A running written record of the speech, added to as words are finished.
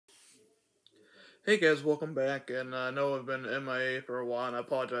Hey guys, welcome back. And I know I've been MIA for a while, and I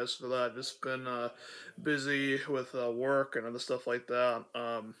apologize for that. Just been busy with work and other stuff like that,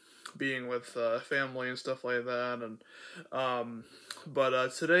 being with family and stuff like that. And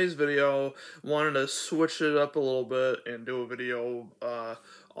but today's video, wanted to switch it up a little bit and do a video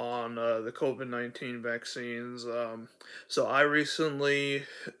on the COVID-19 vaccines. So I recently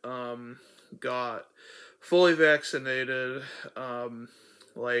got fully vaccinated.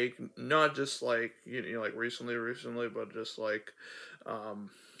 Like not just like like recently, but just like um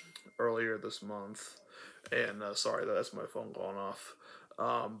earlier this month. And sorry, that's my phone going off.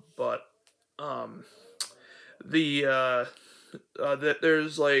 But um the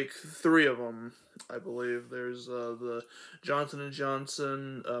there's like three of them, I believe. There's the Johnson and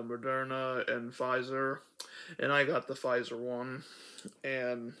Johnson, Moderna, and Pfizer, and I got the Pfizer one.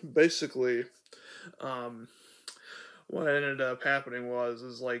 And basically, um what ended up happening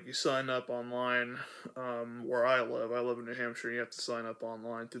is like you sign up online, where I live in New Hampshire. You have to sign up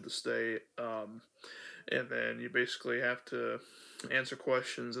online through the state, and then you basically have to answer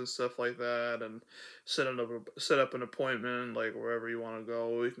questions and stuff like that, and set up an appointment like wherever you want to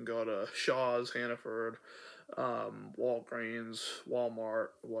go. You can go to Shaw's, Hannaford, Walgreens, Walmart,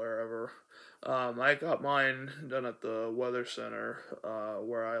 wherever. I got mine done at the Weather Center,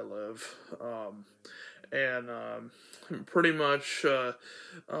 where I live. And pretty much, I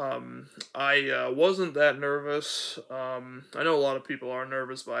wasn't that nervous. I know a lot of people are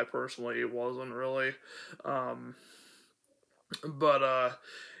nervous, but I personally wasn't really. Um, but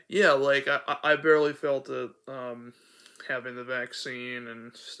yeah, like I barely felt it, having the vaccine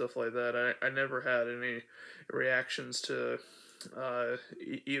and stuff like that. I never had any reactions to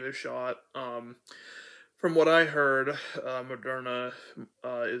either shot. From what I heard, Moderna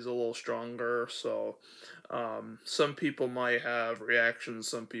is a little stronger, so some people might have reactions,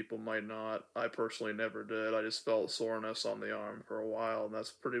 some people might not. I personally never did. I just felt soreness on the arm for a while, and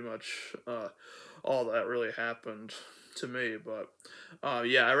that's pretty much all that really happened to me. But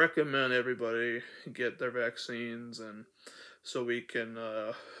yeah, I recommend everybody get their vaccines, and so we can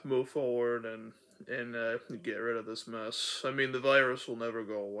move forward and get rid of this mess. I mean, the virus will never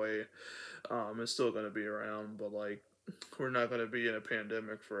go away. It's still going to be around, but like we're not going to be in a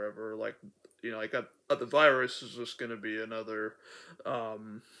pandemic forever. Like like the virus is just going to be another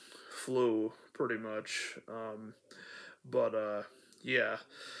um, flu, pretty much. But yeah,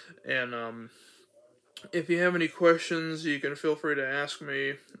 and if you have any questions, you can feel free to ask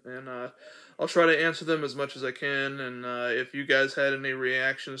me, and I'll try to answer them as much as I can. And if you guys had any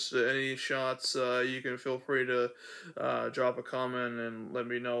reactions to any shots, you can feel free to drop a comment and let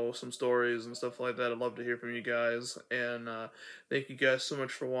me know some stories and stuff like that. I'd love to hear from you guys. And thank you guys so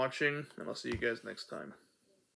much for watching, and I'll see you guys next time.